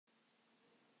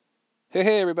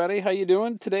Hey everybody, how you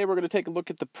doing? Today we're going to take a look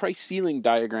at the price ceiling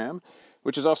diagram,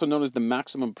 which is also known as the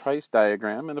maximum price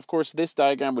diagram. And of course, this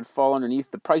diagram would fall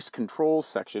underneath the price control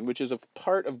section, which is a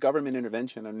part of government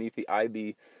intervention underneath the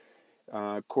IB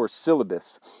course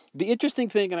syllabus. The interesting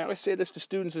thing, and I always say this to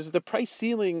students, is the price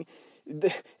ceiling,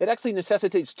 it actually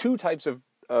necessitates two types of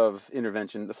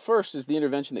intervention. The first is the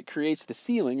intervention that creates the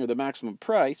ceiling or the maximum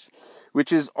price,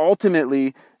 which is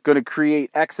ultimately going to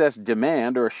create excess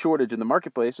demand or a shortage in the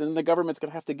marketplace, and the government's going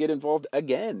to have to get involved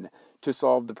again to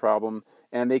solve the problem,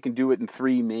 and they can do it in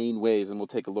three main ways, and we'll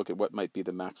take a look at what might be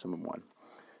the maximum one.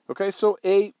 Okay, so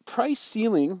a price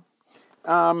ceiling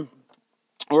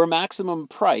or a maximum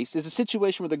price is a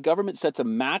situation where the government sets a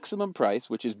maximum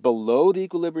price, which is below the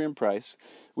equilibrium price,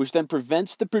 which then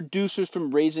prevents the producers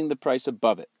from raising the price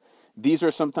above it. These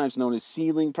are sometimes known as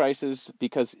ceiling prices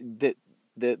because the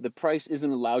price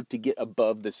isn't allowed to get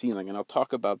above the ceiling, and I'll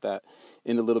talk about that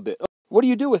in a little bit. What do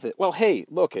you do with it? Well, hey,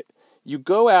 look it. You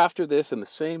go after this in the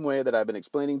same way that I've been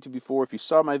explaining to you before. If you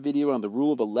saw my video on the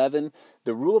rule of 11,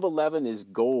 the rule of 11 is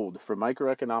gold for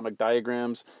microeconomic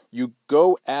diagrams. You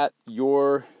go at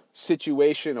your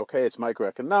situation, okay, it's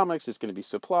microeconomics, it's going to be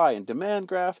supply and demand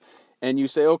graph, and you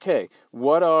say, okay,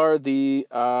 what are the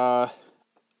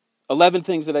 11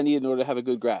 things that I need in order to have a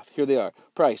good graph? Here they are.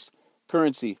 Price,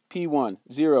 currency, P1,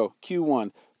 0,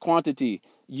 Q1, quantity,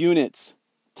 units,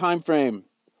 time frame,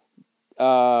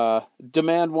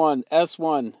 demand 1,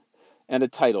 S1, and a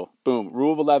title. Boom.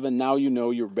 Rule of 11. Now you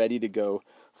know you're ready to go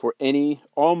for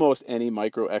almost any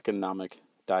microeconomic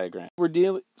diagram.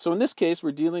 So in this case,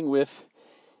 we're dealing with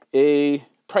a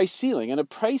price ceiling. And a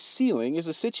price ceiling is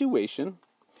a situation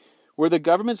where the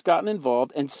government's gotten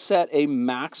involved and set a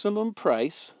maximum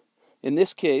price, in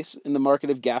this case, in the market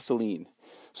of gasoline.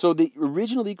 So the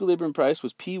original equilibrium price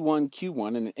was P1,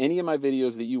 Q1, and in any of my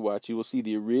videos that you watch, you will see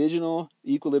the original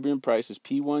equilibrium price is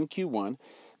P1, Q1.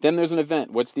 Then there's an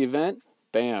event. What's the event?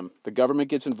 Bam. The government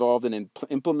gets involved and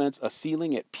implements a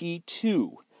ceiling at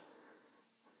P2.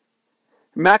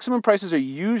 Maximum prices are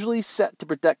usually set to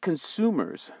protect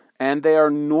consumers, and they are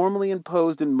normally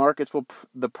imposed in markets where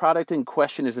the product in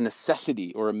question is a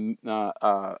necessity or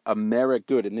a merit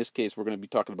good. In this case, we're going to be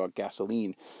talking about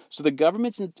gasoline. So the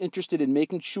government's interested in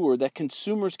making sure that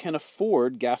consumers can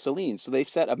afford gasoline. So they've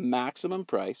set a maximum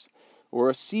price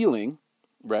or a ceiling,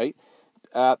 right,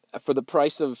 for the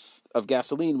price of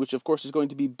gasoline, which of course is going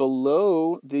to be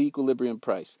below the equilibrium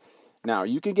price. Now,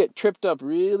 you can get tripped up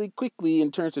really quickly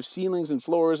in terms of ceilings and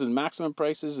floors and maximum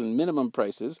prices and minimum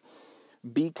prices,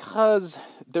 because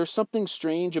there's something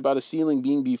strange about a ceiling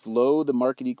being below the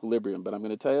market equilibrium. But I'm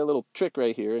going to tell you a little trick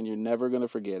right here, and you're never going to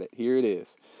forget it. Here it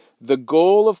is. The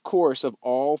goal, of course, of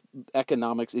all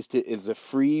economics is a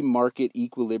free market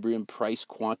equilibrium price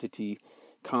quantity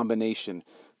combination.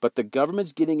 But the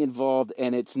government's getting involved,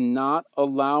 and it's not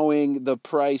allowing the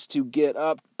price to get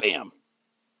up, bam,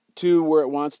 to where it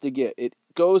wants to get. It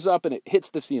goes up and it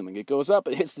hits the ceiling. It goes up,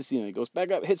 it hits the ceiling. It goes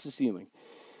back up, it hits the ceiling.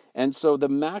 And so the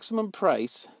maximum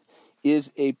price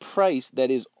is a price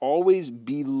that is always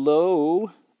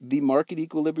below the market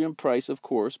equilibrium price, of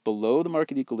course, below the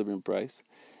market equilibrium price,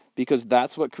 because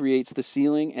that's what creates the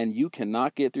ceiling, and you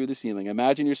cannot get through the ceiling.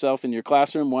 Imagine yourself in your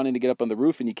classroom wanting to get up on the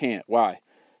roof, and you can't. Why?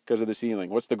 Because of the ceiling.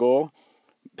 What's the goal?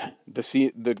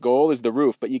 The goal is the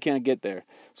roof, but you can't get there.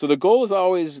 So the goal is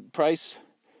always price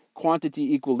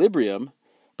quantity equilibrium,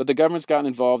 but the government's gotten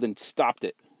involved and stopped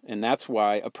it. And that's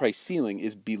why a price ceiling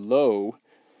is below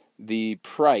the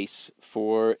price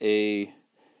for the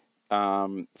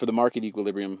market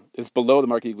equilibrium. It's below the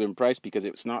market equilibrium price because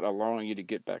it's not allowing you to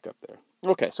get back up there.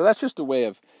 Okay, so that's just a way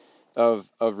of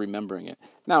remembering it.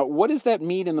 Now, what does that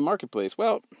mean in the marketplace?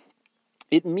 Well,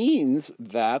 it means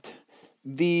that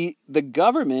the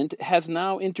government has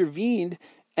now intervened,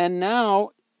 and now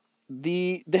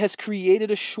has created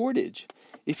a shortage.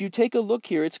 If you take a look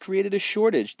here, it's created a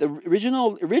shortage.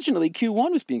 Originally,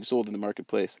 Q1 was being sold in the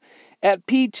marketplace. At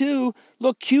P2,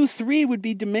 look, Q3 would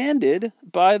be demanded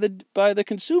by the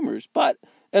consumers. But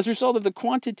as a result of the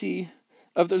price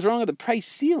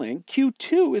ceiling,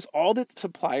 Q2 is all that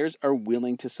suppliers are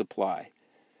willing to supply.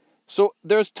 So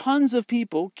there's tons of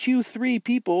people, Q3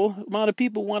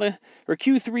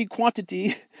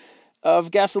 quantity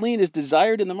of gasoline is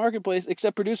desired in the marketplace,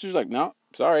 except producers are like, no,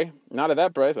 sorry, not at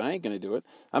that price. I ain't going to do it.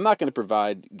 I'm not going to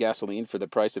provide gasoline for the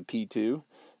price of P2.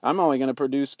 I'm only going to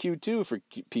produce Q2 for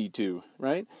P2,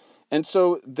 right? And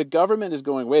so the government is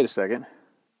going, wait a second,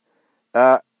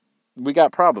 we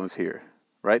got problems here,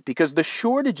 right? Because the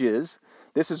shortages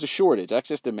This is a shortage.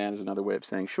 Excess demand is another way of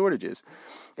saying shortages.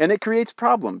 And it creates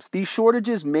problems. These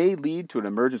shortages may lead to an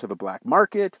emergence of a black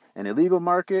market, an illegal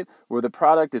market, where the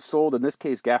product is sold, in this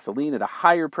case gasoline, at a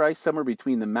higher price, somewhere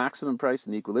between the maximum price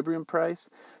and the equilibrium price.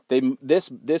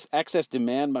 This excess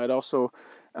demand might also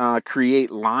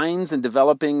create lines and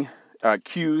developing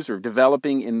queues or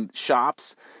developing in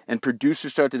shops, and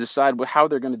producers start to decide how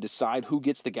they're going to decide who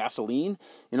gets the gasoline.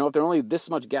 You know, if there's only this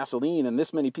much gasoline and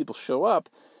this many people show up,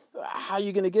 how are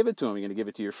you going to give it to them? You're going to give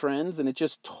it to your friends, and it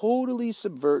just totally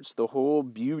subverts the whole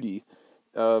beauty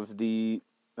of the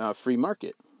free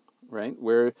market, right?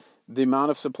 Where the amount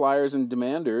of suppliers and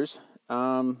demanders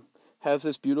has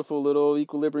this beautiful little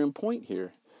equilibrium point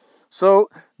here. So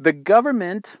the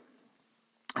government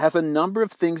has a number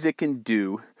of things it can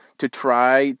do to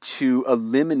try to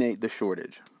eliminate the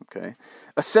shortage, okay?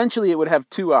 Essentially, it would have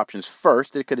two options.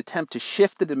 First, it could attempt to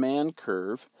shift the demand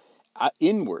curve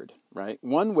inward, right?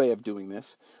 One way of doing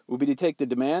this would be to take the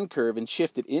demand curve and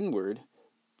shift it inward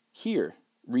here.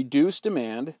 Reduce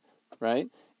demand, right?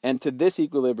 And to this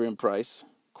equilibrium price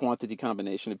quantity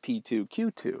combination of P2,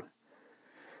 Q2.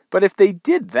 But if they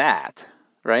did that,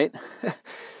 right,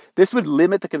 this would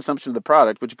limit the consumption of the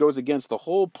product, which goes against the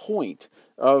whole point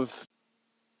of...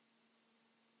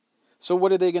 So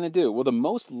what are they going to do? Well, the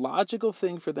most logical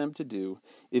thing for them to do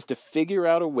is to figure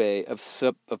out a way of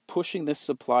pushing this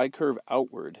supply curve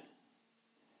outward,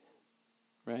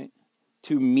 right,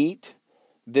 to meet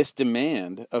this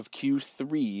demand of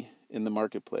Q3 in the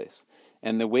marketplace.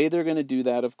 And the way they're going to do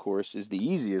that, of course, is the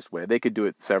easiest way. They could do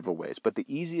it several ways, but the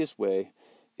easiest way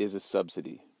is a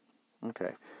subsidy.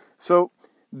 Okay, so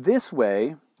this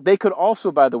way, they could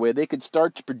also, by the way, they could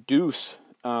start to produce...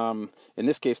 in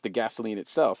this case, the gasoline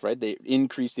itself, right? They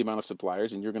increase the amount of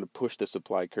suppliers, and you're going to push the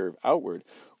supply curve outward.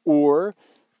 Or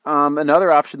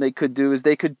another option they could do is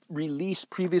they could release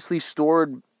previously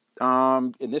stored,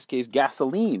 in this case,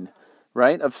 gasoline,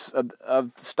 right?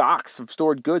 Of stocks of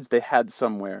stored goods they had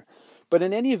somewhere. But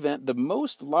in any event, the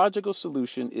most logical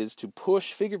solution is to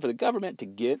figure for the government to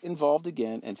get involved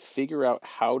again and figure out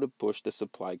how to push the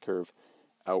supply curve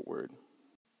outward.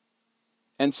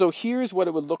 And so here's what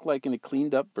it would look like in a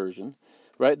cleaned up version,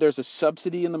 right? There's a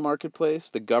subsidy in the marketplace.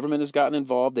 The government has gotten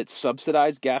involved. It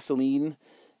subsidized gasoline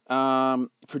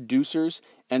producers.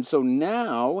 And so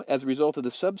now, as a result of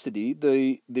the subsidy,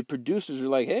 the producers are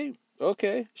like, hey,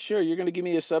 okay, sure, you're going to give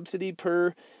me a subsidy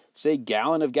per, say,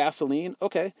 gallon of gasoline.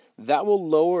 Okay, that will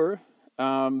lower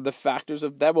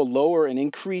that will lower and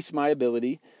increase my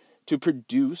ability to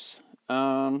produce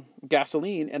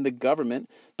gasoline, and the government,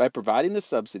 by providing the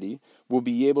subsidy, will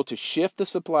be able to shift the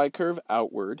supply curve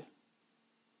outward.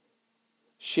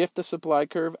 Shift the supply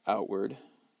curve outward.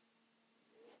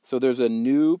 So there's a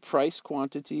new price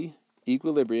quantity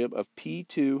equilibrium of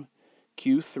P2,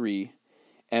 Q3,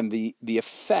 and the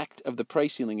effect of the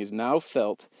price ceiling is now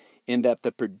felt in that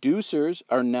the producers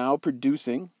are now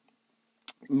producing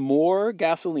more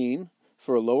gasoline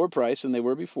for a lower price than they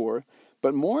were before.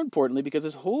 But more importantly, because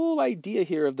this whole idea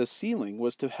here of the ceiling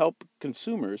was to help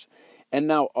consumers, and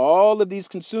now all of these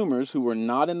consumers who were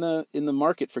not in the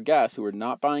market for gas, who were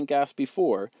not buying gas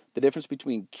before, the difference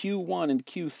between Q1 and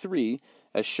Q3,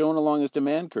 as shown along this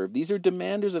demand curve, these are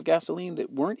demanders of gasoline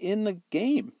that weren't in the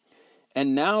game.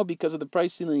 And now, because of the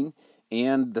price ceiling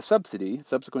and the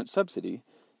subsequent subsidy,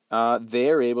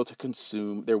 they're able to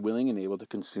consume, they're willing and able to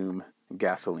consume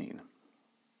gasoline.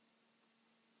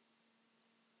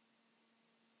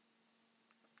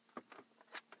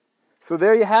 So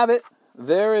there you have it.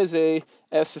 There is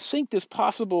as succinct as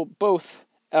possible,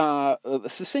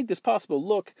 succinct as possible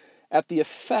look at the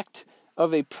effect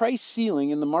of a price ceiling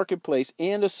in the marketplace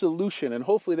and a solution. And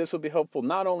hopefully this will be helpful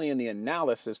not only in the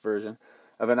analysis version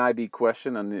of an IB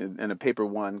question and a paper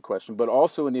 1 question, but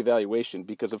also in the evaluation,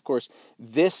 because of course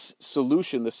this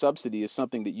solution, the subsidy, is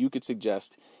something that you could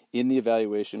suggest in the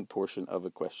evaluation portion of a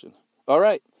question. All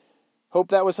right. Hope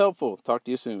that was helpful. Talk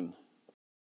to you soon.